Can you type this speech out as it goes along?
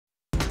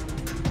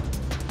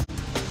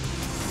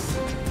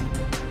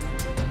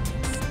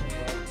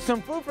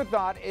Some food for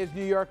thought as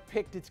New York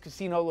picked its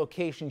casino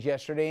locations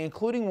yesterday,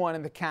 including one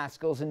in the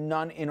Catskills and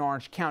none in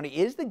Orange County.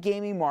 Is the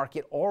gaming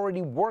market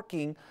already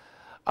working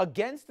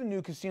against the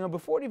new casino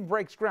before it even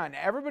breaks ground? Now,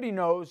 everybody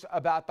knows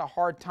about the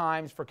hard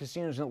times for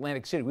casinos in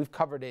Atlantic City. We've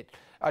covered it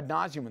ad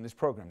nauseum in this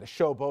program. The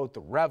Showboat,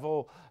 the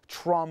Revel,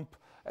 Trump,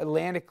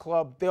 Atlantic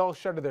Club, they all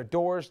shuttered their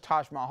doors.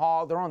 Taj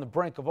Mahal, they're on the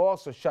brink of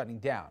also shutting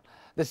down.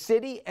 The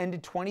city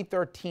ended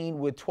 2013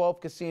 with 12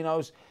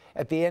 casinos.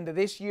 At the end of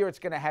this year, it's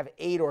going to have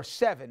 8 or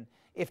 7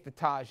 if the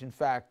Taj, in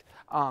fact,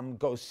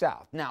 goes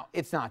south. Now,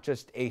 it's not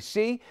just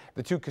AC.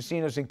 The 2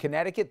 casinos in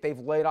Connecticut, they've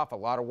laid off a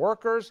lot of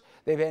workers.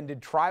 They've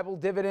ended tribal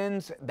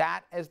dividends.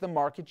 That as the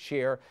market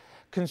share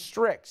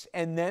constricts.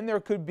 And then there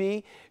could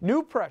be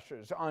new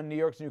pressures on New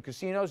York's new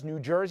casinos. New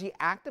Jersey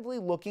actively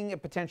looking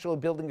at potentially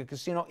building a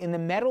casino in the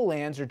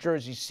Meadowlands or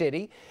Jersey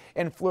City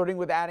and flirting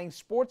with adding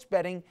sports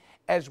betting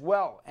as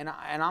well. And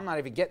I'm not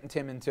even getting,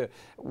 Tim, into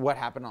what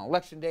happened on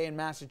Election Day in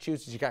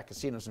Massachusetts. You got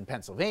casinos in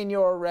Pennsylvania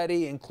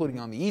already, including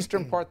on the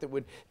eastern part that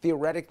would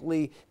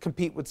theoretically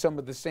compete with some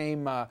of the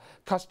same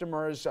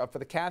customers for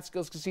the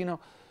Catskills casino.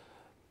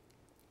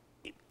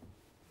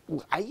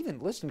 I even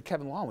listened to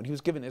Kevin Long when he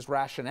was giving his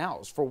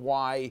rationales for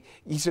why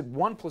he said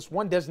 1 +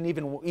 1 doesn't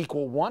even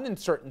equal 1 in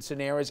certain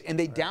scenarios, and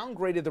they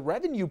downgraded the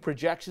revenue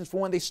projections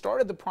for when they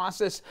started the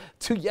process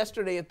to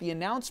yesterday at the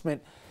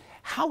announcement.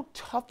 How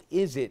tough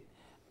is it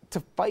to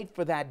fight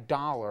for that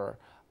dollar?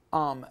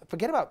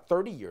 Forget about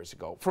 30 years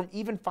ago, from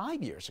even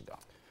 5 years ago.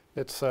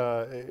 It's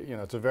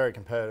it's a very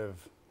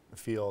competitive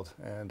field,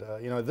 and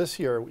this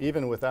year,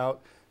 even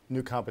without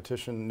new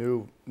competition,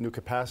 new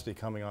capacity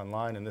coming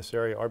online in this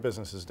area, our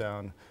business is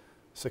down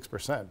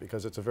 6%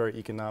 because it's a very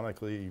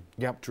economically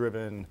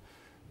driven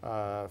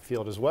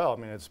field as well. I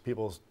mean, it's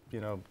people's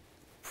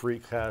free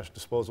cash,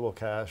 disposable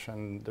cash,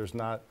 and there's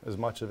not as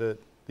much of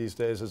it these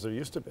days as there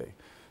used to be.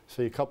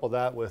 So you couple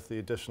that with the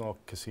additional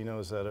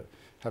casinos that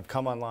have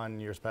come online in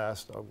years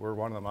past. We're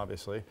one of them,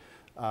 obviously,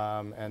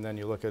 and then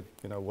you look at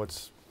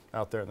what's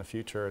out there in the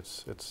future.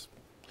 It's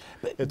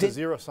a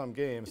zero-sum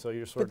game. So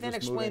you're sort of. But then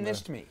just explain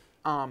this to me.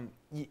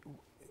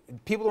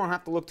 People don't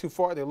have to look too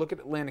far. They look at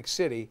Atlantic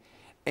City,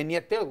 and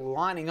yet they're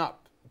lining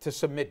up to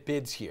submit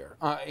bids here,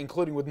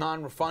 including with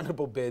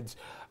non-refundable bids.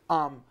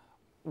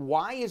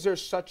 Why is there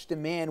such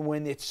demand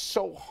when it's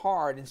so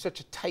hard and such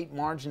a tight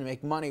margin to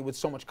make money with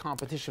so much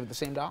competition for the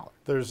same dollar?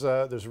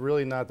 There's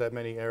really not that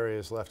many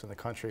areas left in the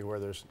country where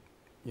there's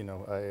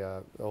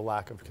a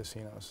lack of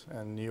casinos,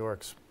 and New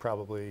York's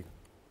probably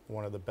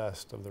one of the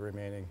best of the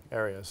remaining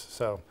areas.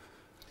 So,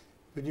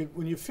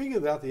 when you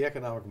figure out the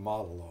economic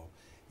model, though,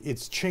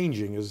 it's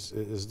changing,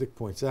 as Dick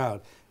points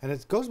out, and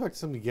it goes back to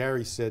something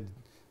Gary said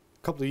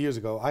a couple of years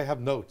ago. I have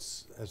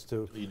notes as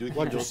to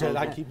what you said.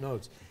 I keep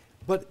notes,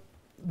 but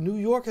New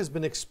York has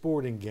been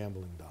exporting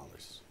gambling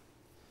dollars,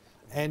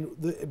 and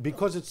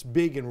because it's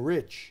big and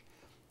rich,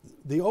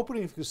 the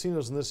opening of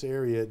casinos in this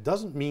area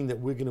doesn't mean that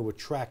we're going to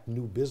attract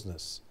new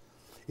business.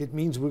 It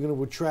means we're going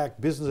to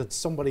attract business that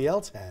somebody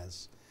else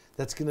has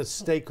that's going to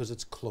stay because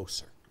it's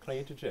closer. Can I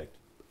interject?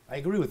 I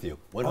agree with you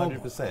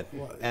 100%,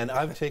 and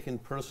I've taken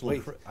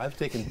personal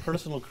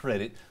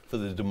credit for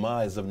the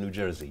demise of New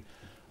Jersey.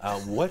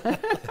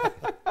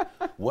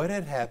 What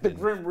had happened? The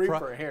Grim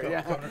Reaper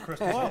here,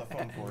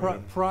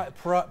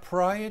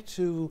 prior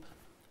to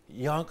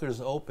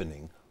Yonkers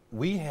opening,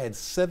 we had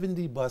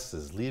 70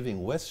 buses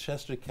leaving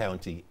Westchester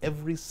County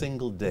every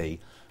single day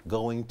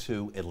going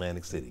to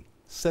Atlantic City.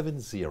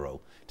 70.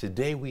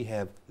 Today we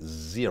have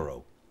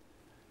 0.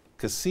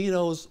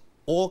 Casinos.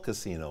 All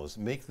casinos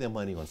make their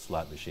money on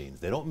slot machines.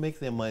 They don't make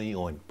their money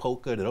on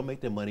poker. They don't make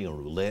their money on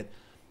roulette.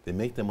 They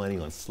make their money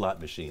on slot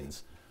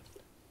machines.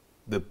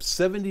 The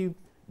 70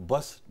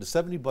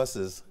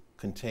 buses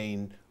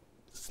contain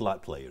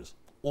slot players,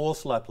 all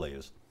slot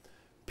players.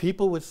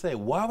 People would say,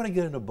 why would I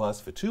get in a bus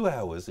for 2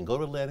 hours and go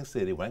to Atlantic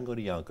City when I can go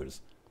to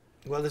Yonkers?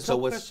 Well, there's no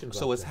question about that.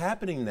 So what's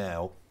happening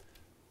now,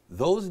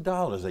 those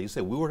dollars that you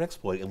say we were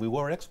exporting, and we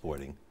were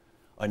exporting,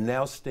 are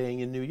now staying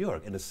in New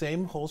York. And the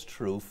same holds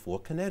true for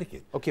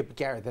Connecticut. Okay, but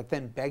Gary, that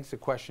then begs the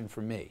question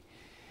for me.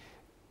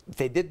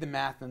 They did the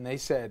math and they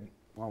said,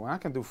 well, we're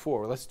not going to do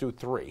 4, let's do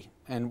 3.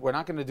 And we're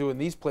not going to do it in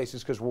these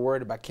places because we're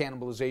worried about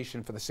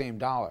cannibalization for the same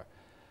dollar.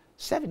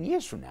 7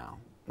 years from now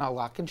a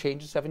lot can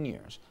change in 7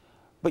 years,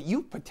 but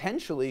you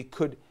potentially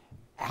could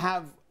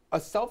have a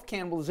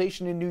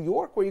self-cannibalization in New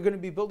York where you're going to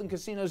be building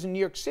casinos in New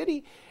York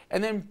City,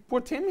 and then poor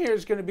Tim here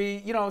is going to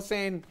be,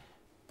 saying,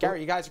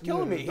 Gary, you guys are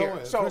killing me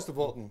here. So, first of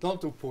all, don't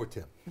do poor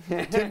Tim.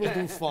 Tim will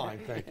do fine,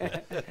 thank you.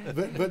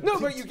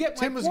 But you get my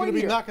Tim is going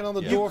to be knocking on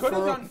the door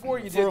for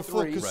a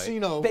full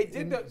casino. They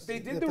did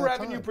the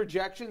revenue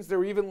projections. They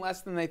were even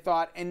less than they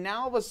thought. And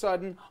now all of a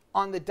sudden,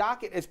 on the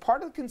docket, as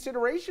part of the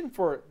consideration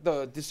for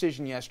the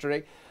decision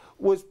yesterday,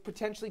 was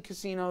potentially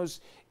casinos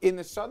in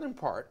the southern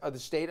part of the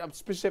state,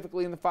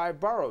 specifically in the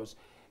 5 boroughs.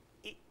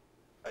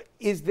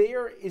 Is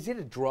it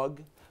a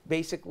drug?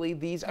 Basically,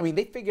 they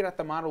figured out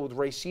the model with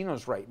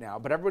racinos right now,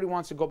 but everybody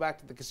wants to go back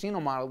to the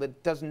casino model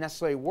that doesn't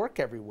necessarily work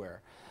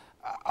everywhere.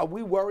 Are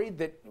we worried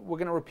that we're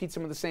going to repeat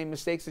some of the same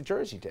mistakes that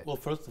Jersey did? Well,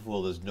 first of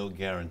all, there's no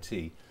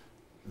guarantee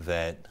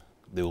that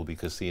there will be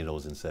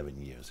casinos in 7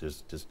 years.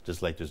 There's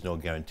just like there's no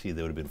guarantee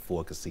there would have been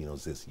 4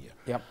 casinos this year.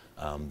 Yep.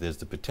 There's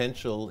the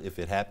potential. If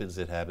it happens,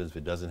 it happens. If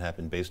it doesn't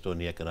happen, based on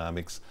the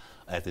economics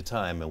at the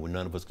time, and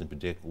none of us can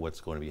predict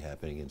what's going to be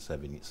happening in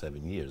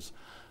seven years.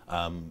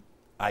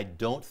 I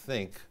don't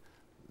think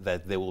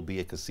that there will be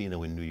a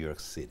casino in New York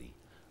City.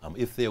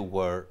 If there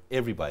were,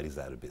 everybody's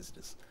out of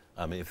business.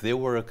 If there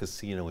were a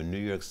casino in New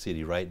York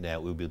City right now,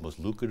 it would be the most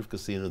lucrative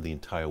casino in the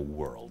entire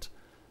world.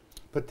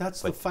 But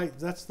that's the fight.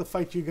 That's the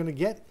fight you're going to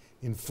get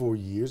in 4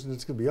 years, and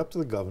it's going to be up to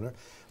the governor.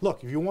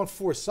 Look, if you want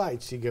 4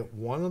 sites, you get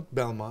one at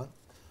Belmont,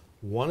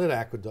 one at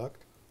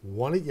Aqueduct,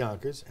 one at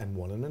Yonkers, and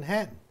one in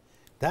Manhattan.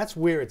 That's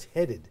where it's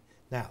headed.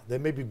 Now, there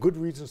may be good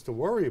reasons to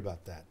worry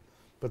about that,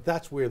 but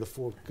that's where the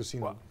 4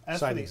 casino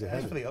sightings are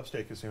headed. As for the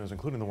upstate casinos,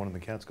 including the one in the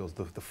Catskills,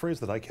 the phrase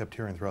that I kept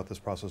hearing throughout this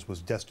process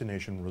was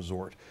destination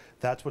resort.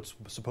 That's what's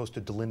supposed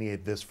to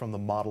delineate this from the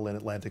model in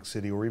Atlantic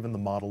City or even the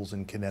models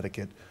in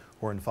Connecticut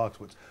or in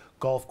Foxwoods.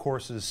 Golf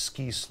courses,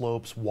 ski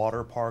slopes,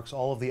 water parks,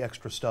 all of the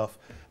extra stuff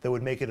that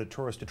would make it a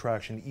tourist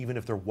attraction even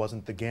if there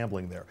wasn't the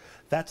gambling there.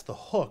 That's the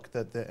hook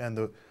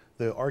and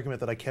the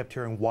argument that I kept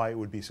hearing why it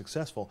would be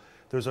successful.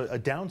 There's a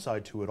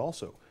downside to it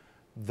also.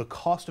 The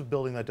cost of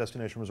building that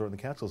destination resort in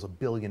the Catskills is $1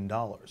 billion.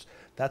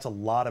 That's a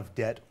lot of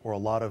debt or a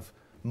lot of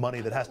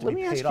money that has to be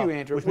paid off. Let me ask you,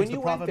 Andrew, which when means you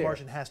the went profit there,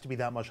 margin has to be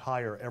that much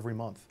higher every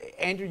month.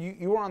 Andrew,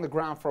 you were on the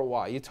ground for a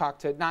while. You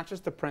talked to not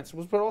just the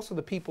principals, but also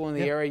the people in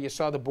the area. You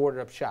saw the boarded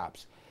up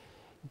shops.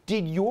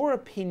 Did your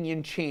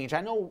opinion change?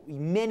 I know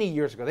many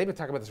years ago, they've been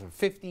talking about this for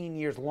 15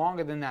 years,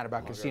 longer than that,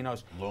 about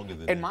casinos. Longer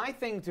than and that. my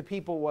thing to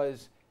people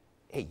was,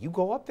 hey, you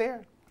go up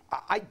there.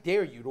 I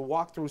dare you to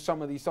walk through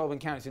some of these Sullivan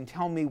counties and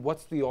tell me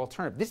what's the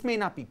alternative. This may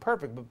not be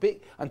perfect,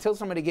 but until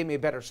somebody gave me a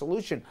better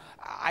solution,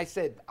 I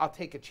said, I'll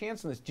take a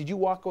chance on this. Did you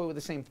walk away with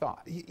the same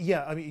thought?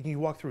 Yeah, I mean, you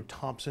walk through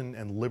Thompson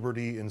and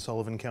Liberty in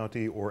Sullivan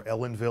County or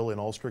Ellenville in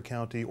Ulster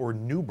County or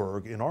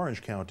Newburgh in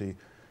Orange County,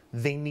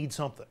 they need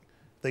something.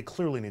 They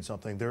clearly need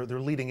something. Their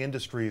leading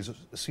industries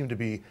seem to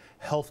be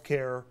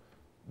healthcare,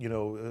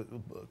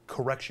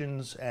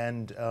 corrections,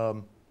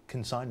 and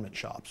consignment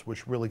shops,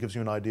 which really gives you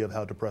an idea of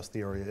how depressed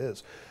the area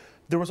is.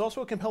 There was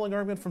also a compelling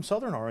argument from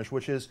Southern Orange,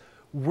 which is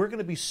we're going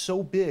to be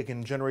so big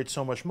and generate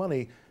so much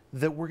money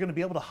that we're going to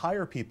be able to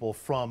hire people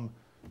from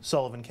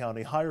Sullivan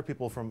County, hire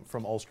people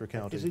from Ulster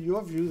County. Is it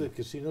your view that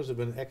casinos have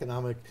been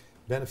economic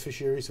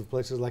beneficiaries of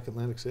places like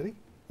Atlantic City?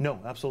 No,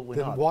 absolutely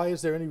Then not. why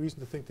is there any reason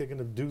to think they're going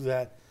to do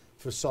that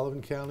for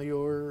Sullivan County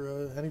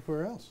or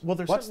anywhere else? Well,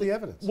 what's the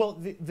evidence? Well,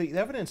 the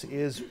evidence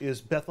is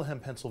Bethlehem,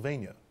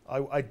 Pennsylvania.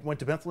 I went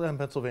to Bethlehem,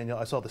 Pennsylvania.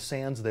 I saw the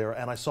sands there,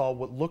 and I saw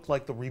what looked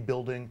like the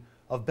rebuilding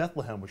of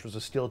Bethlehem, which was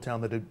a steel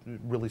town that had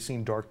really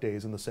seen dark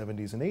days in the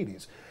 70s and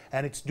 80s.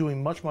 And it's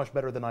doing much, much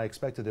better than I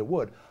expected it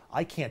would.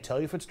 I can't tell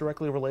you if it's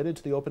directly related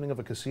to the opening of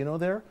a casino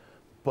there,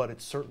 but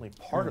it's certainly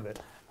part of it.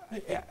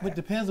 It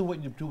depends on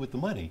what you do with the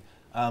money.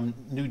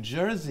 New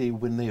Jersey,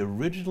 when they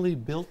originally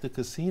built the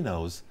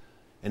casinos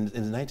in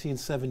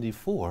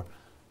 1974,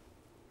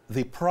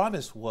 the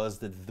promise was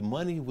that the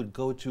money would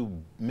go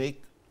to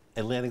make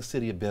Atlantic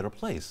City a better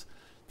place.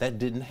 That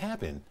didn't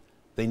happen.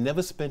 They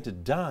never spent a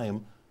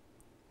dime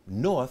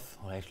north,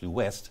 or actually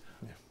west,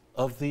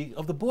 of the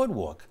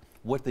boardwalk.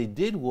 What they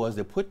did was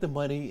they put the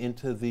money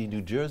into the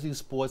New Jersey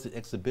Sports and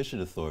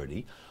Exhibition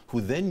Authority,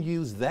 who then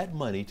used that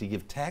money to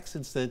give tax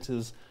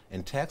incentives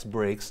and tax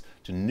breaks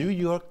to New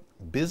York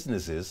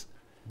businesses.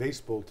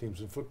 Baseball teams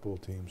and football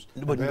teams.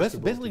 But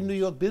basically New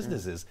York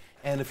businesses.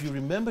 And if you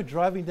remember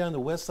driving down the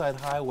West Side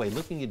Highway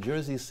looking at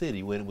Jersey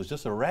City when it was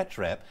just a rat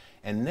trap,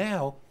 and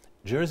now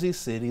Jersey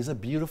City is a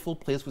beautiful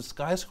place with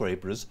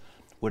skyscrapers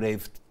where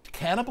they've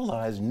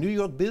cannibalized New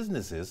York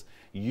businesses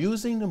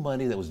using the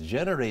money that was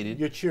generated.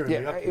 You're cheering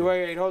me up here.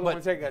 Wait, hold on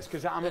one second, guys,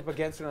 because I'm up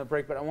against it on the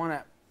break, but I want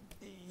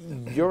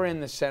to, you're in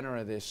the center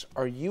of this.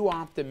 Are you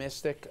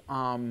optimistic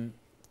 2-5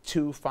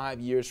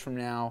 years from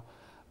now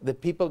that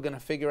people are going to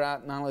figure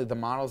out not only the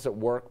models that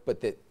work,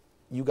 but that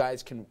you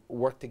guys can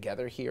work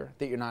together here,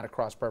 that you're not at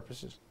cross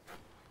purposes?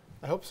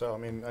 I hope so. I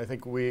mean, I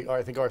think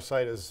our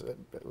site has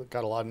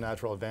got a lot of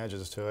natural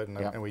advantages to it,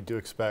 and we do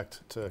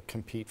expect to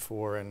compete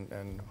for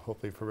and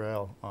hopefully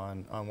prevail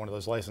on one of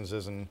those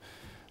licenses. And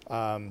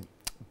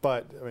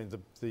but I mean,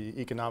 the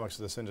economics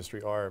of this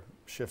industry are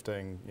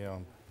shifting,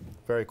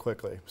 very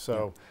quickly.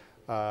 So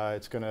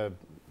it's gonna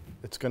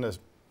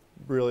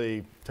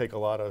really take a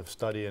lot of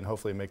study and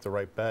hopefully make the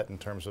right bet in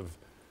terms of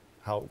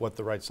what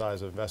the right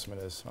size of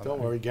investment is.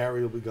 Don't worry,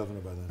 Gary will be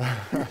governor by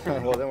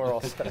then. Well, then we're all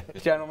set.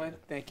 Gentlemen,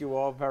 thank you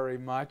all very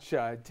much.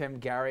 Tim,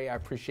 Gary, I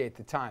appreciate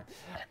the time.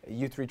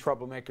 You three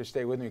troublemakers,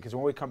 stay with me, because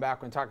when we come back,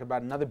 we're going to talk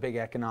about another big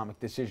economic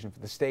decision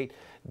for the state.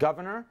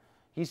 Governor,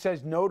 he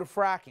says no to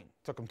fracking.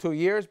 Took him 2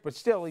 years, but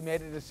still he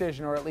made a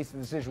decision, or at least the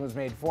decision was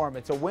made for him.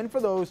 It's a win for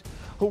those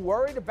who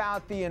worried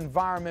about the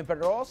environment, but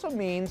it also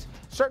means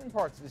certain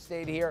parts of the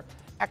state here,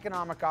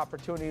 economic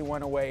opportunity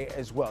went away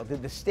as well.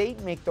 Did the state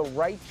make the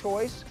right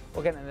choice?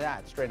 We'll get into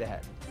that straight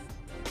ahead.